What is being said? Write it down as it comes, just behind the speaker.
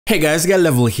Hey guys, Got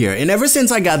Level here, and ever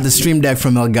since I got the Stream Deck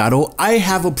from Elgato, I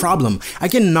have a problem. I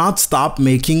cannot stop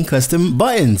making custom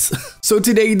buttons. So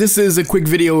today this is a quick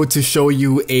video to show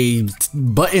you a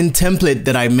button template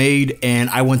that I made and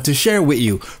I want to share with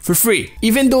you for free.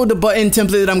 Even though the button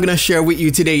template that I'm gonna share with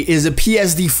you today is a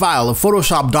PSD file, a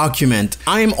Photoshop document,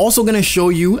 I am also gonna show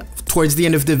you towards the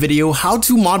end of the video how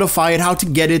to modify it, how to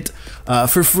get it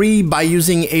for free by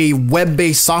using a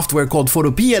web-based software called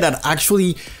Photopea that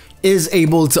actually is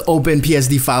able to open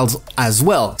PSD files as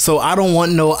well. So I don't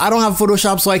have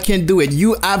Photoshop, so I can't do it.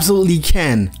 You absolutely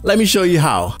can. Let me show you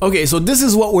how. Okay, so this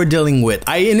is what we're dealing with.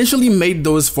 I initially made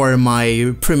those for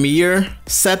my Premiere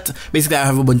set. Basically, I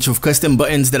have a bunch of custom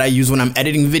buttons that I use when I'm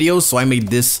editing videos. So I made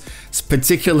this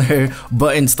particular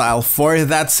button style for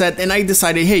that set. And I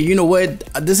decided, hey, you know what?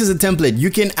 This is a template. You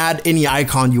can add any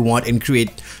icon you want and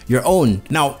create your own.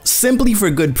 Now, simply for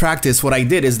good practice, what I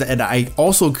did is that I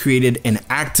also created an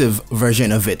active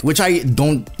version of it, which I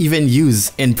don't even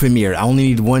use in Premiere. I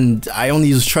only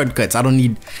use shortcuts. I don't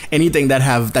need anything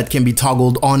that can be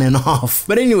toggled on and off.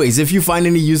 But anyways, if you find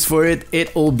any use for it,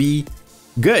 it'll be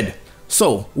good.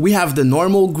 So we have the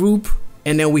normal group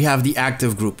and then we have the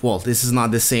active group. Well, this is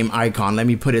not the same icon. Let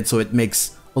me put it so it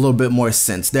makes a little bit more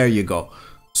sense. There you go.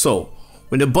 So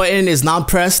when the button is not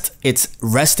pressed, it's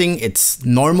resting, it's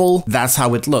normal. That's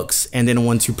how it looks. And then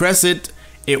once you press it,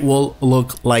 it will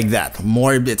look like that.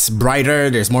 It's brighter,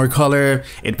 there's more color,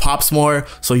 it pops more,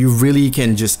 so you really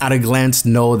can just at a glance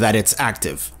know that it's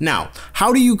active. Now,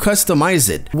 how do you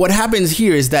customize it? What happens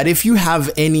here is that if you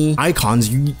have any icons,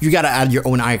 you gotta add your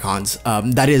own icons.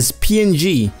 That is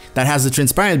PNG that has a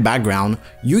transparent background,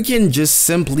 you can just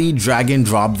simply drag and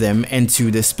drop them into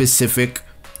the specific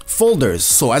folders.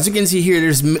 So as you can see here,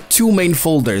 there's two main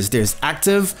folders. There's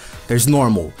active, there's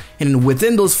normal. And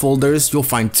within those folders, you'll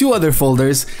find two other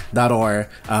folders that are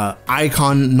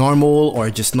icon normal or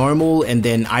just normal, and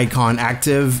then icon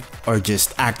active or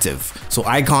just active. So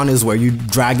icon is where you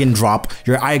drag and drop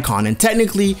your icon, and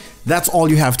technically that's all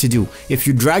you have to do. If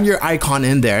you drag your icon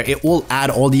in there, it will add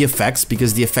all the effects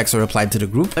because the effects are applied to the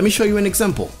group. Let me show you an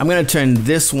example. I'm gonna turn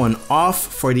this one off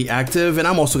for the active, and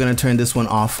I'm also gonna turn this one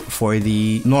off for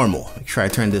the normal. Make sure I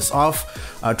turn this off.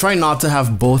 Try not to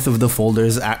have both of the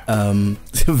folders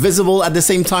visible at the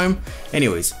same time.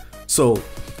 Anyways, so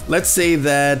let's say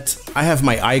that I have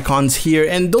my icons here,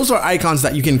 and those are icons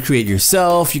that you can create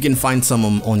yourself. You can find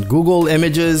some on Google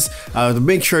Images.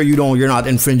 Make sure you're not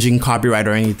infringing copyright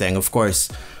or anything, of course.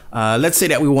 Let's say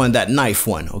that we want that knife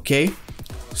one, okay?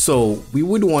 So we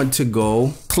would want to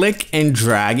go click and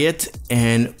drag it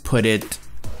and put it,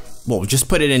 well, just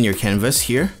put it in your canvas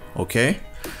here, okay?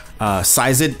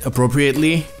 Size it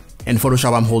appropriately. In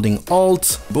Photoshop, I'm holding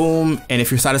Alt, boom. And if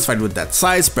you're satisfied with that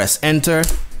size, press Enter.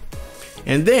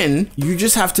 And then you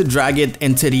just have to drag it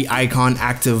into the icon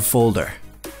active folder.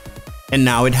 And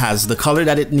now it has the color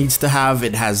that it needs to have.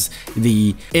 It has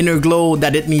the inner glow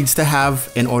that it needs to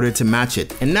have in order to match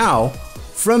it. And now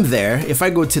from there, if I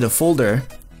go to the folder,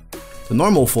 the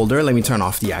normal folder, let me turn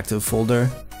off the active folder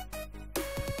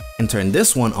and turn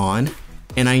this one on.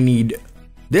 And I need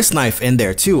this knife in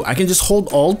there too. I can just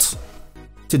hold Alt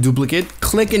to duplicate,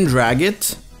 click and drag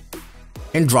it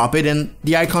and drop it in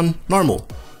the icon normal.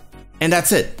 And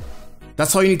that's it.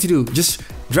 That's all you need to do. Just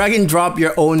drag and drop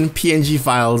your own PNG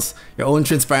files, your own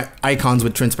transparent icons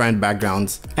with transparent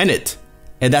backgrounds, and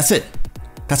that's it.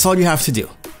 That's all you have to do,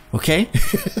 okay?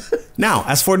 Now,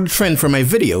 as for the trend for my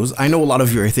videos, I know a lot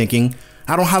of you are thinking,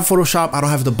 I don't have Photoshop, I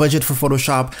don't have the budget for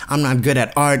Photoshop, I'm not good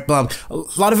at art, blah, blah.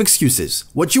 A lot of excuses.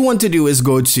 What you want to do is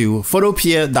go to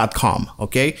photopea.com,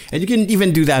 okay? And you can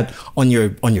even do that on your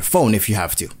phone if you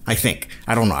have to, I think.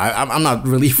 I don't know, I'm not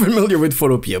really familiar with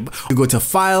Photopea. You go to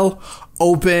File,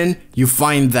 Open, you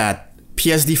find that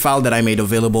PSD file that I made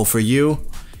available for you.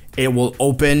 It will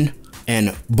open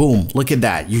and boom, look at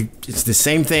that. It's the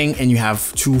same thing and you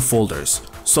have two folders.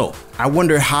 So I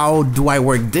wonder, how do I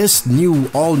work this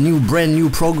all new brand new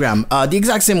program? The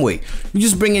exact same way. You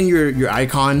just bring in your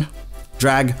icon,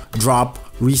 drag, drop,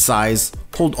 resize,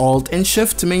 hold Alt and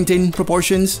Shift to maintain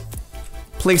proportions,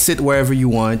 place it wherever you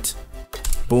want,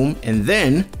 boom, and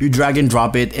then you drag and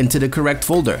drop it into the correct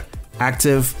folder.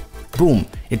 Active, boom.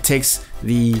 It takes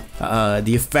the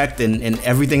effect and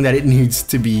everything that it needs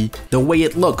to be the way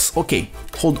it looks. Okay,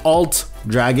 hold Alt,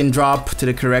 drag and drop to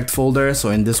the correct folder. So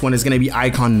in this one is gonna be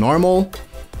icon normal.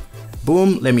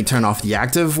 Boom, let me turn off the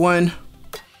active one.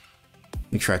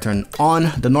 Make sure I turn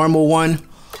on the normal one.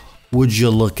 Would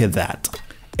you look at that?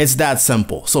 It's that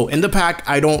simple. So in the pack,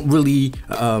 I don't really,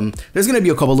 there's gonna be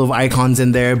a couple of icons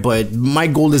in there, but my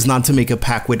goal is not to make a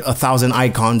pack with 1,000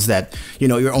 icons that, you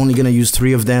know, you're only gonna use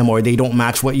 3 of them or they don't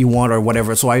match what you want or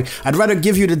whatever. So I'd rather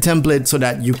give you the template so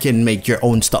that you can make your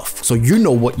own stuff. So you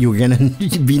know what you're gonna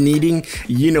be needing,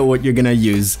 you know what you're gonna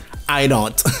use. I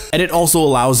don't. And it also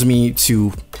allows me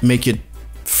to make it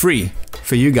free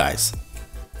for you guys.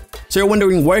 So you're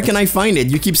wondering, where can I find it?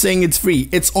 You keep saying it's free.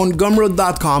 It's on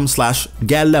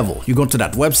gumroad.com/getlevel. You go to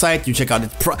that website, you check out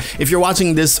it. If you're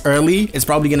watching this early, it's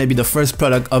probably gonna be the first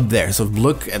product up there. So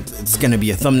look, it's gonna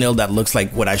be a thumbnail that looks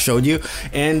like what I showed you,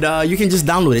 and you can just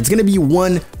download it. It's gonna be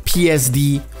one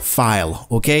PSD file,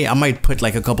 okay? I might put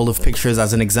like a couple of pictures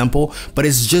as an example, but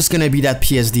it's just gonna be that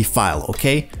PSD file,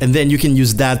 okay? And then you can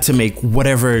use that to make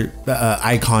whatever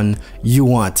icon you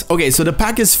want. Okay, so the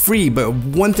pack is free, but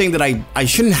one thing that I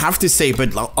shouldn't have to say,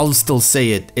 but I'll still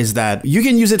say it, is that you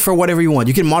can use it for whatever you want.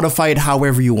 You can modify it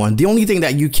however you want. The only thing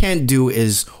that you can't do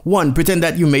is, 1, pretend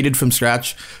that you made it from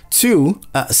scratch. 2,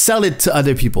 sell it to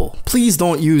other people. Please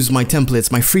don't use my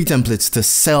templates, my free templates, to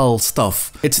sell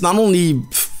stuff. It's not only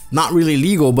not really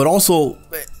legal, but also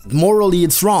morally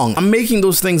it's wrong. I'm making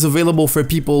those things available for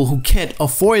people who can't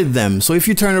afford them. So if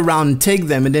you turn around and take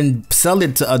them and then sell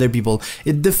it to other people,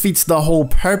 it defeats the whole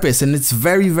purpose, and it's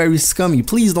very, very scummy.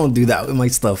 Please don't do that with my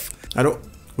stuff.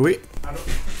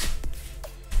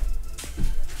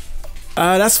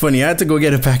 That's funny. I had to go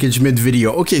get a package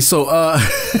mid-video. Okay, so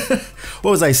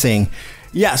what was I saying?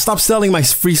 Yeah, stop selling my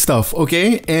free stuff,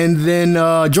 okay? And then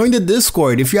join the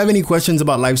Discord. If you have any questions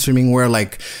about live streaming, we're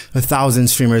like 1,000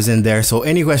 streamers in there. So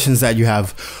any questions that you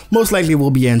have most likely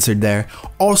will be answered there.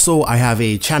 Also, I have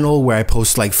a channel where I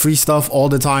post like free stuff all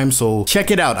the time. So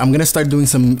check it out. I'm gonna start doing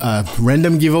some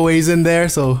random giveaways in there.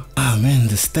 So, oh man,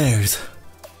 the stairs.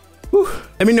 Whew.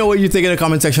 Let me know what you think in the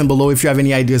comment section below. If you have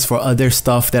any ideas for other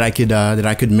stuff that I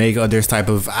could make, other type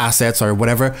of assets or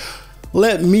whatever,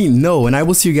 let me know, and I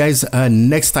will see you guys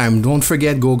next time. Don't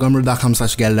forget, go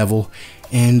gumroad.com/getlevel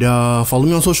and follow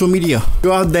me on social media.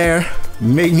 Go out there,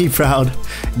 make me proud.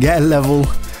 Get level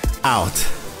out.